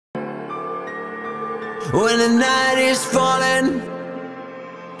when the night is falling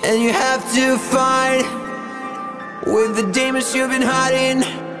and you have to fight with the demons you've been hiding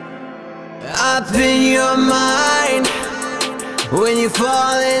up in your mind. When you're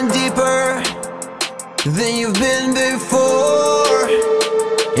falling deeper than you've been before,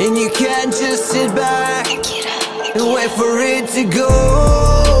 and you can't just sit back and wait for it to go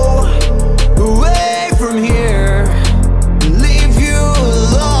away from here, leave you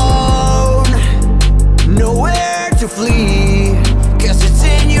alone, nowhere to flee, 'cause it's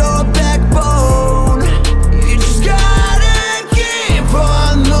in your backbone. You just gotta keep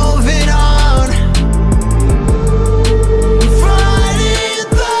on moving on, fighting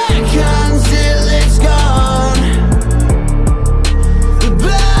back until it's gone. The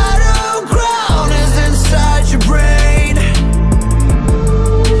battleground is inside your brain,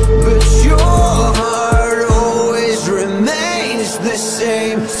 but your heart always remains the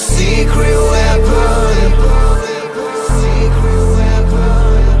same. Secret weapon